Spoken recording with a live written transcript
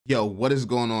Yo, what is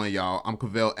going on, y'all? I'm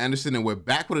Cavell Anderson, and we're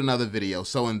back with another video.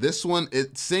 So in this one,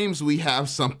 it seems we have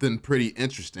something pretty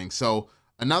interesting. So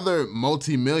another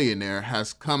multimillionaire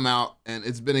has come out, and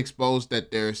it's been exposed that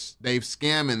they've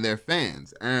scamming their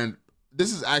fans. And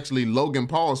this is actually Logan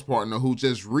Paul's partner, who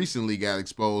just recently got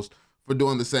exposed for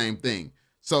doing the same thing.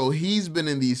 So he's been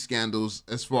in these scandals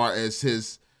as far as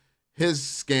his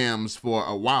scams for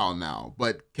a while now.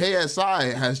 But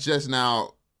KSI has just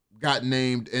now got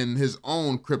named in his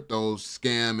own crypto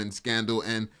scam and scandal.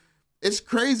 And it's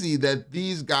crazy that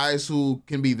these guys who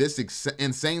can be this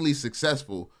insanely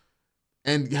successful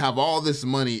and have all this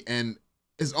money and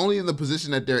is only in the position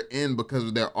that they're in because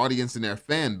of their audience and their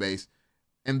fan base,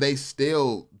 and they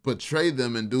still betray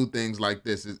them and do things like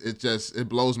this. It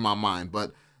blows my mind.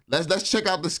 But let's check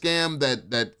out the scam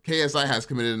that KSI has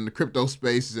committed in the crypto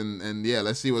space, and yeah,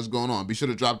 let's see what's going on. Be sure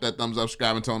to drop that thumbs up,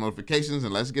 subscribe, and turn on notifications,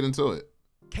 and let's get into it.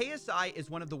 KSI is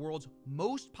one of the world's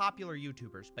most popular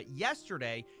YouTubers, but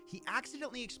yesterday he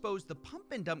accidentally exposed the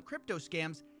pump and dump crypto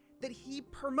scams that he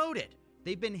promoted.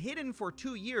 They've been hidden for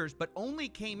 2 years, but only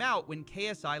came out when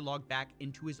KSI logged back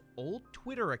into his old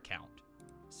Twitter account,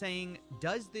 saying,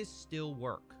 "Does this still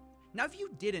work?" Now, if you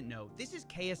didn't know, this is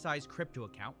KSI's crypto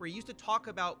account where he used to talk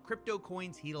about crypto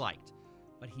coins he liked,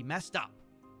 but he messed up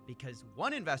because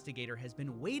one investigator has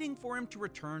been waiting for him to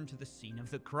return to the scene of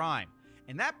the crime,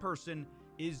 and that person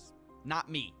is not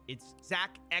me. It's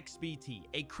Zach XBT,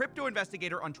 a crypto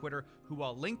investigator on Twitter who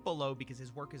I'll link below because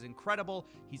his work is incredible.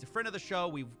 He's a friend of the show.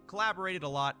 We've collaborated a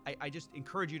lot. I just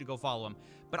encourage you to go follow him.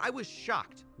 But I was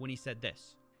shocked when he said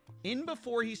this.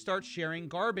 Before he starts sharing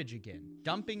garbage again,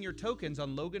 dumping your tokens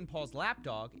on Logan Paul's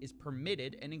lapdog is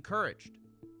permitted and encouraged.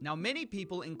 Now, many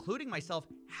people, including myself,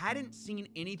 hadn't seen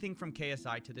anything from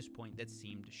KSI to this point that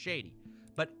seemed shady.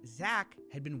 But Zach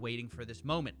had been waiting for this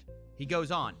moment. He goes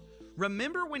on,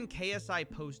 "Remember when KSI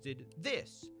posted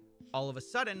this? All of a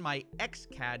sudden, my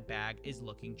XCAD bag is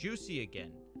looking juicy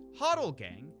again. Hodl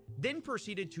Gang then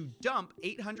proceeded to dump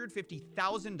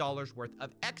 $850,000 worth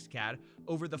of XCAD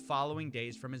over the following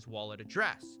days from his wallet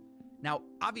address." Now,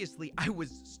 obviously, I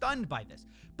was stunned by this,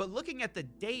 but looking at the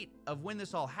date of when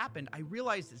this all happened, I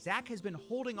realized Zach has been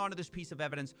holding onto this piece of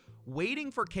evidence, waiting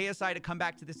for KSI to come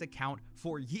back to this account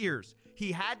for years.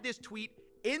 He had this tweet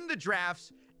in the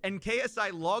drafts, and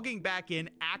KSI logging back in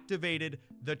activated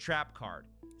the trap card.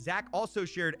 Zach also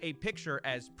shared a picture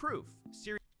as proof.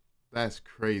 That's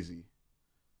crazy.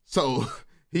 So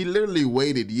he literally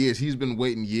waited years. He's been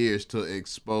waiting years to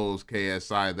expose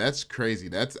KSI. That's crazy.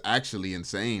 That's actually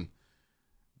insane.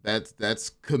 That's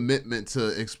commitment to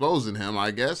exposing him, I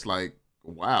guess. Like,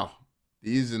 wow,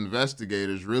 these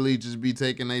investigators really just be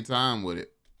taking their time with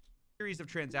it. Series of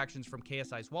transactions from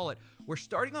KSI's wallet, where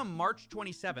starting on March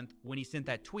 27th, when he sent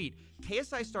that tweet,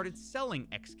 KSI started selling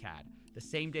XCAD. The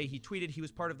same day he tweeted he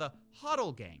was part of the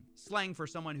HODL gang, slang for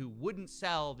someone who wouldn't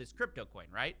sell this crypto coin,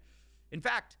 right? In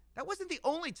fact, that wasn't the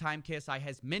only time KSI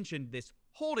has mentioned this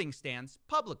holding stance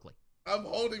publicly. I'm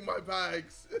holding my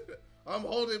bags. I'm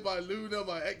holding my Luna,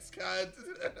 my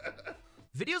XCAD.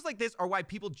 Videos like this are why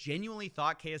people genuinely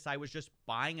thought KSI was just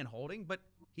buying and holding, but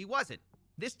he wasn't.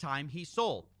 This time he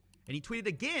sold. And he tweeted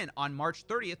again on March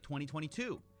 30th,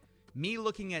 2022. "Me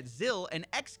looking at ZIL and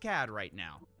XCAD right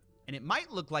now." And it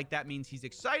might look like that means he's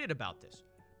excited about this,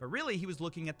 but really he was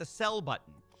looking at the sell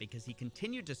button because he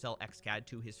continued to sell XCAD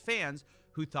to his fans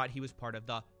who thought he was part of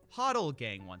the HODL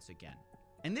gang once again.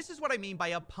 And this is what I mean by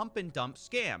a pump and dump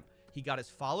scam. He got his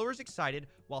followers excited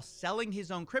while selling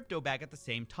his own crypto bag at the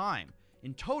same time.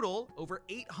 In total, over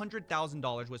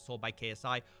 $800,000 was sold by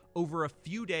KSI over a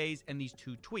few days and these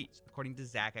 2 tweets, according to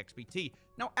Zach XBT.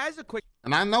 Now, as a quick...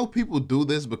 And I know people do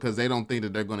this because they don't think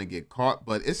that they're going to get caught,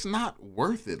 but it's not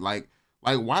worth it. Like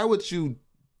why would you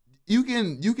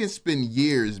can spend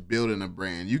years building a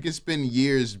brand. You can spend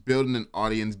years building an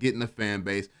audience, getting a fan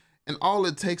base, and all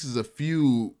it takes is a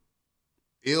few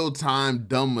ill-timed,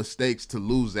 dumb mistakes to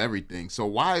lose everything. So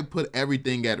why put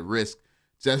everything at risk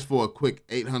just for a quick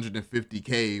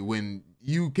 850K when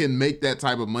you can make that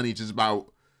type of money just by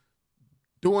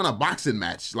doing a boxing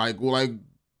match? Like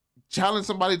challenge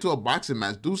somebody to a boxing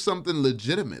match. Do something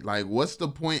legitimate. Like, what's the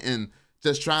point in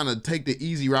just trying to take the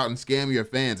easy route and scam your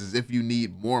fans as if you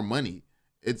need more money?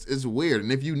 It's weird.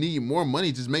 And if you need more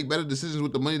money, just make better decisions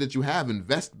with the money that you have.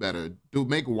 Invest better.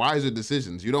 Make wiser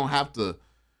decisions. You don't have to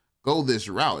go this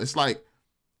route. It's like,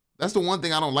 that's the one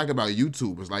thing I don't like about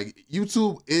YouTube. Is like,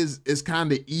 YouTube is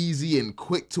kind of easy and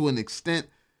quick to an extent,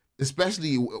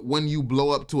 especially when you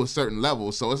blow up to a certain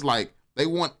level. So it's like they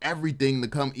want everything to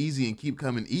come easy and keep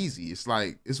coming easy. It's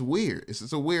like, it's weird.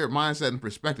 It's a weird mindset and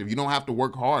perspective. You don't have to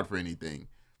work hard for anything.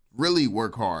 Really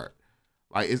work hard.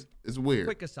 Like, it's weird.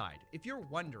 Quick aside, if you're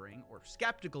wondering or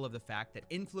skeptical of the fact that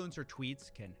influencer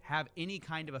tweets can have any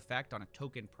kind of effect on a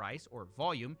token price or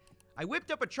volume, I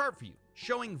whipped up a chart for you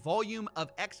showing volume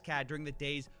of XCAD during the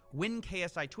days when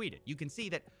KSI tweeted. You can see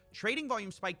that trading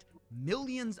volume spiked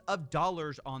millions of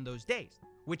dollars on those days,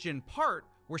 which in part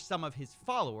were some of his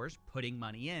followers putting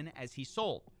money in as he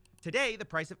sold. Today, the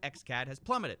price of XCAD has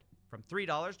plummeted from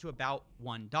 $3 to about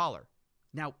 $1.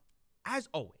 Now, as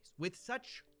always, with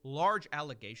such large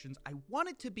allegations, I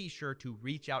wanted to be sure to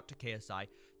reach out to KSI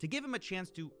to give him a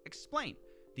chance to explain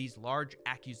these large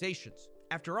accusations.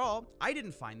 After all, I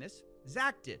didn't find this,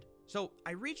 Zach did. So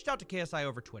I reached out to KSI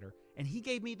over Twitter, and he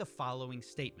gave me the following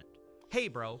statement. Hey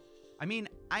bro,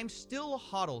 I'm still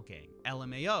HODL gang,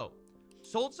 LMAO.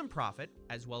 Sold some profit,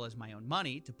 as well as my own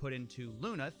money, to put into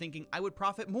Luna, thinking I would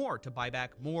profit more to buy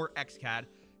back more XCAD,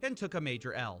 and took a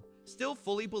major L. Still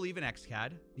fully believe in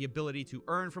XCAD, the ability to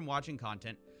earn from watching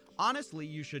content. Honestly,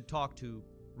 you should talk to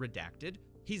Redacted.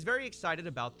 He's very excited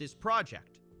about this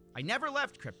project. I never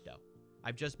left crypto.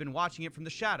 I've just been watching it from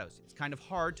the shadows. It's kind of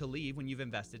hard to leave when you've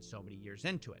invested so many years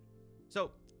into it.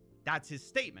 So that's his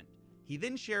statement. He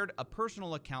then shared a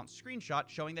personal account screenshot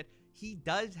showing that he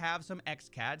does have some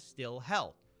XCAD still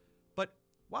held. But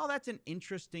while that's an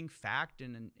interesting fact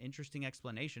and an interesting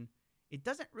explanation, it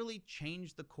doesn't really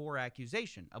change the core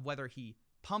accusation of whether he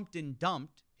pumped and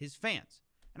dumped his fans.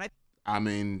 And I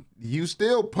mean, you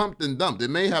still pumped and dumped. It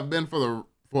may have been for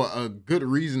a good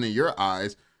reason in your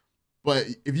eyes, but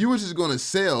if you were just going to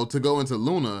sell to go into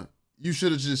Luna, you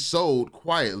should have just sold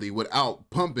quietly without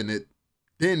pumping it,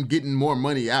 then getting more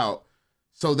money out,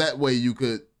 so that way you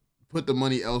could put the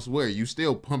money elsewhere. You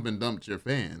still pump and dumped your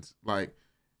fans. Like,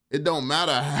 it don't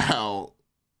matter how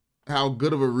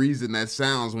good of a reason that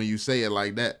sounds when you say it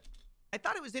like that. I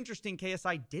thought it was interesting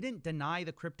KSI didn't deny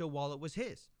the crypto wallet was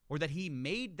his, or that he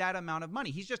made that amount of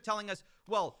money. He's just telling us,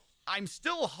 well, I'm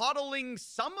still hodling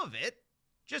some of it,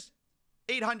 just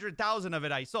 800,000 of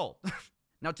it I sold.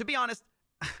 Now, to be honest,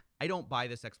 I don't buy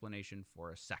this explanation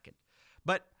for a second,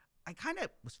 but I kind of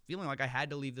was feeling like I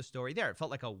had to leave the story there. It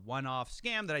felt like a one-off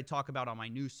scam that I talk about on my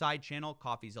new side channel,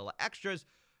 CoffeeZilla Extras,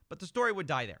 but the story would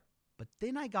die there. But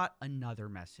then I got another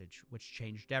message, which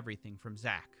changed everything from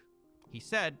Zach. He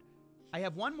said, I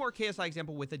have one more KSI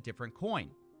example with a different coin.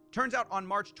 Turns out on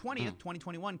March 20th,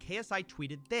 2021, KSI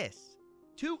tweeted this.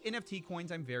 2 NFT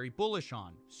coins I'm very bullish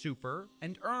on, Super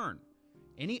and Earn.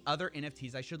 Any other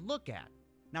NFTs I should look at?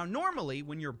 Now, normally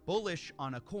when you're bullish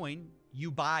on a coin, you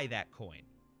buy that coin.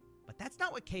 But that's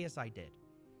not what KSI did.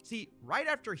 See, right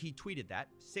after he tweeted that,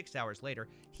 6 hours later,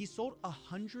 he sold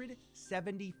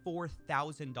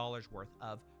 $174,000 worth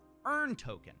of Earn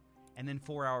token. And then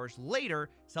 4 hours later,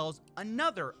 sells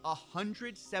another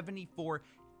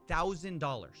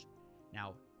 $174,000.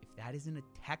 Now, if that isn't a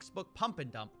textbook pump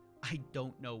and dump, I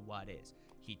don't know what is.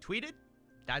 He tweeted,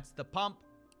 that's the pump.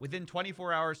 Within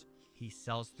 24 hours, he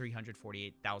sells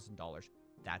 $348,000.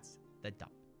 That's the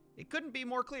dump. It couldn't be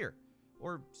more clear.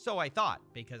 Or so I thought,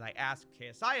 because I asked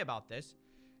KSI about this,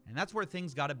 and that's where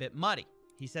things got a bit muddy.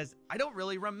 He says, I don't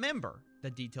really remember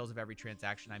the details of every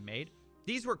transaction I made.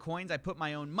 These were coins I put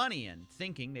my own money in,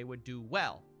 thinking they would do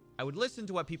well. I would listen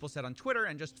to what people said on Twitter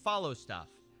and just follow stuff.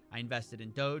 I invested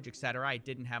in Doge, etc. I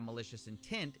didn't have malicious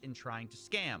intent in trying to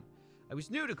scam. I was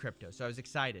new to crypto, so I was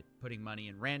excited, putting money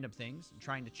in random things and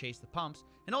trying to chase the pumps,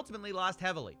 and ultimately lost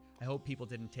heavily. I hope people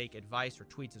didn't take advice or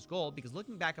tweets as gold, because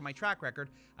looking back at my track record,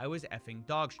 I was effing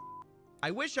dog shit.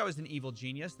 I wish I was an evil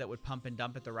genius that would pump and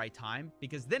dump at the right time,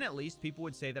 because then at least people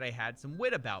would say that I had some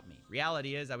wit about me.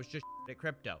 Reality is, I was just shit at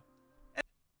crypto.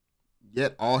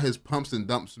 Yet all his pumps and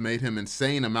dumps made him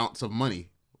insane amounts of money.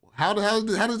 How does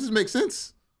this make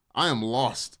sense? I am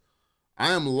lost.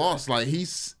 Like,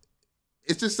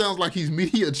 it just sounds like he's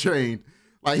media trained.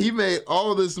 Like, he made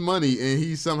all this money and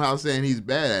he's somehow saying he's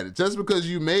bad at it. Just because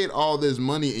you made all this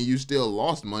money and you still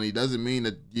lost money doesn't mean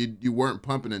that you weren't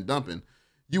pumping and dumping.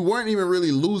 You weren't even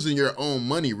really losing your own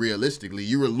money realistically.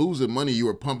 You were losing money you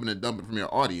were pumping and dumping from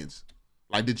your audience.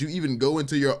 Like, did you even go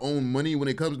into your own money when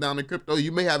it comes down to crypto?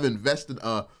 You may have invested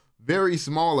a very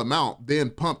small amount, then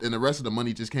pumped, and the rest of the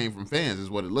money just came from fans is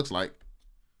what it looks like.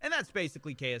 And that's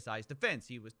basically KSI's defense.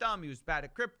 He was dumb, he was bad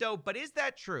at crypto, but is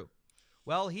that true?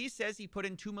 Well, he says he put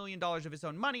in $2 million of his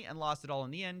own money and lost it all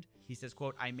in the end. He says,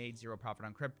 quote, I made zero profit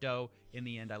on crypto. In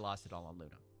the end, I lost it all on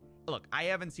Luna. Look, I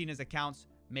haven't seen his accounts.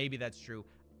 Maybe that's true.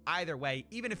 Either way,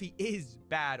 even if he is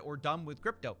bad or dumb with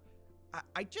crypto,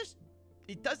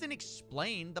 it doesn't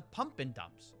explain the pump and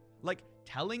dumps. Like,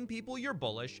 telling people you're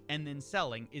bullish and then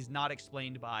selling is not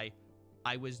explained by,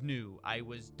 I was new, I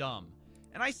was dumb.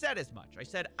 And I said as much. I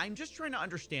said, I'm just trying to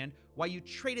understand why you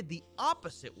traded the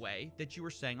opposite way that you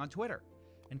were saying on Twitter.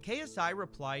 And KSI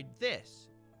replied this,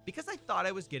 because I thought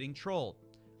I was getting trolled.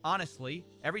 Honestly,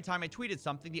 every time I tweeted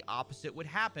something, the opposite would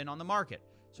happen on the market.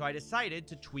 So I decided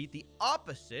to tweet the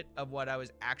opposite of what I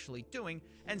was actually doing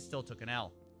and still took an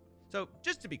L. So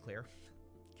just to be clear,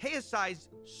 KSI's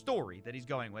story that he's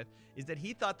going with is that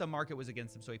he thought the market was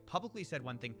against him, so he publicly said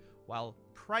one thing while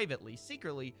privately,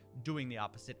 secretly doing the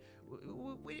opposite,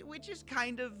 which is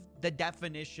kind of the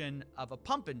definition of a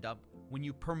pump and dump when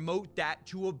you promote that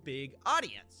to a big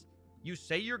audience. You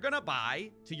say you're gonna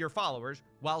buy to your followers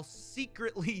while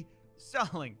secretly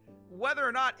selling. Whether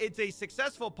or not it's a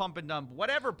successful pump and dump,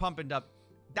 whatever pump and dump,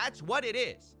 that's what it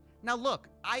is. Now look,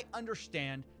 I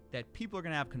understand that people are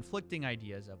going to have conflicting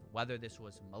ideas of whether this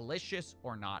was malicious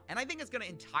or not. And I think it's going to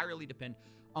entirely depend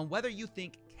on whether you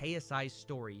think KSI's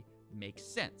story makes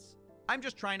sense. I'm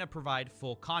just trying to provide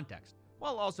full context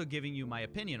while also giving you my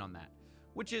opinion on that,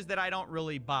 which is that I don't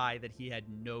really buy that he had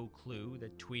no clue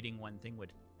that tweeting one thing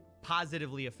would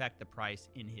positively affect the price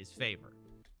in his favor.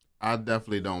 I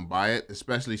definitely don't buy it,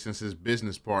 especially since his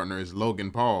business partner is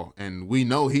Logan Paul, and we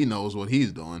know he knows what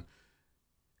he's doing.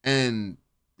 And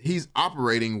he's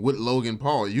operating with Logan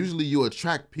Paul. Usually you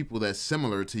attract people that's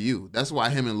similar to you. That's why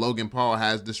him and Logan Paul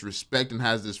has this respect and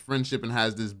has this friendship and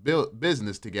has this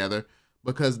business together,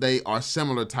 because they are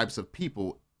similar types of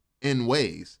people in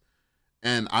ways.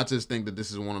 And I just think that this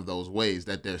is one of those ways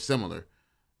that they're similar.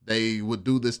 They would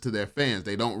do this to their fans.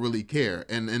 They don't really care.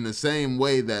 And in the same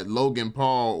way that Logan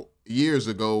Paul years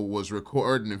ago was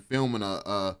recording and filming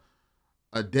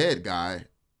a dead guy,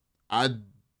 I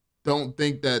don't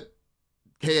think that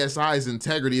KSI's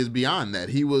integrity is beyond that.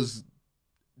 He was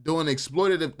doing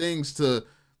exploitative things to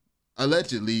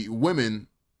allegedly women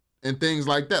and things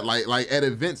like that, like at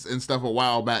events and stuff a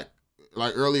while back,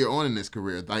 like earlier on in his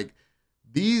career. Like,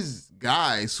 these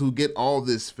guys who get all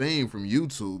this fame from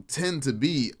YouTube tend to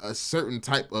be a certain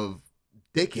type of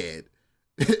dickhead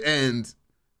and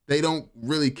they don't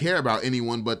really care about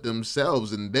anyone but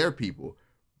themselves and their people,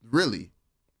 really.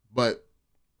 But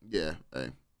yeah,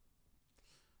 hey,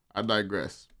 I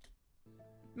digress.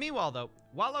 Meanwhile, though,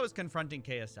 while I was confronting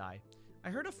KSI, I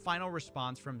heard a final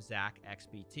response from Zach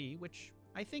XBT, which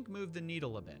I think moved the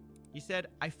needle a bit. He said,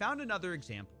 I found another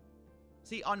example.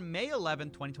 See, on May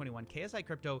 11, 2021, KSI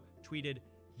Crypto tweeted,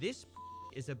 "This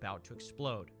is about to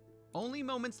explode." Only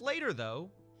moments later,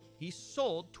 though, he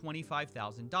sold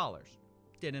 $25,000.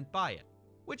 Didn't buy it,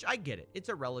 which I get it. It's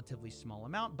a relatively small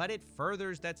amount, but it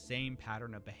furthers that same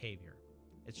pattern of behavior.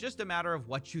 It's just a matter of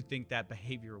what you think that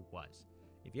behavior was.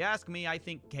 If you ask me, I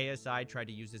think KSI tried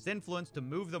to use his influence to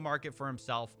move the market for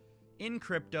himself in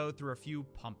crypto through a few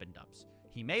pump and dumps.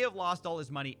 He may have lost all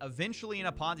his money eventually in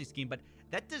a Ponzi scheme, but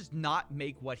that does not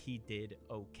make what he did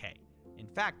okay. In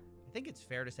fact, I think it's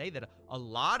fair to say that a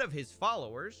lot of his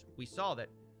followers, we saw that,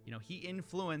 he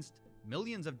influenced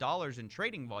millions of dollars in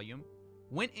trading volume,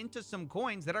 went into some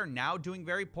coins that are now doing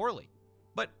very poorly.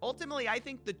 But ultimately, I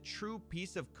think the true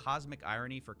piece of cosmic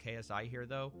irony for KSI here,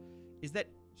 though, is that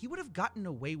he would have gotten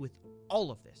away with all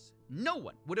of this. No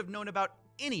one would have known about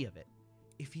any of it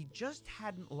if he just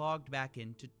hadn't logged back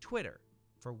into Twitter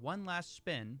for one last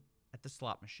spin at the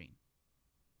slot machine.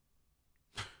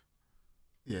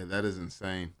 Yeah, that is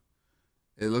insane.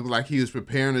 It looked like he was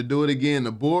preparing to do it again.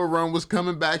 The bull run was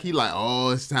coming back. He like,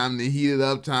 oh, it's time to heat it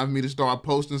up. Time for me to start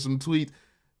posting some tweets.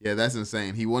 Yeah, that's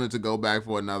insane. He wanted to go back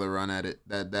for another run at it.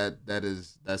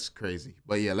 That's crazy.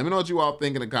 But yeah, let me know what you all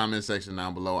think in the comment section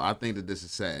down below. I think that this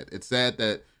is sad. It's sad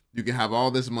that you can have all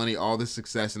this money, all this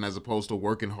success, and as opposed to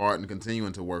working hard and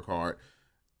continuing to work hard,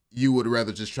 you would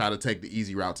rather just try to take the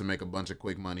easy route to make a bunch of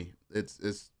quick money.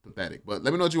 It's pathetic. But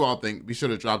let me know what you all think. Be sure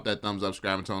to drop that thumbs up,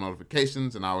 subscribe, and turn on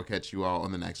notifications, and I will catch you all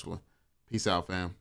on the next one. Peace out, fam.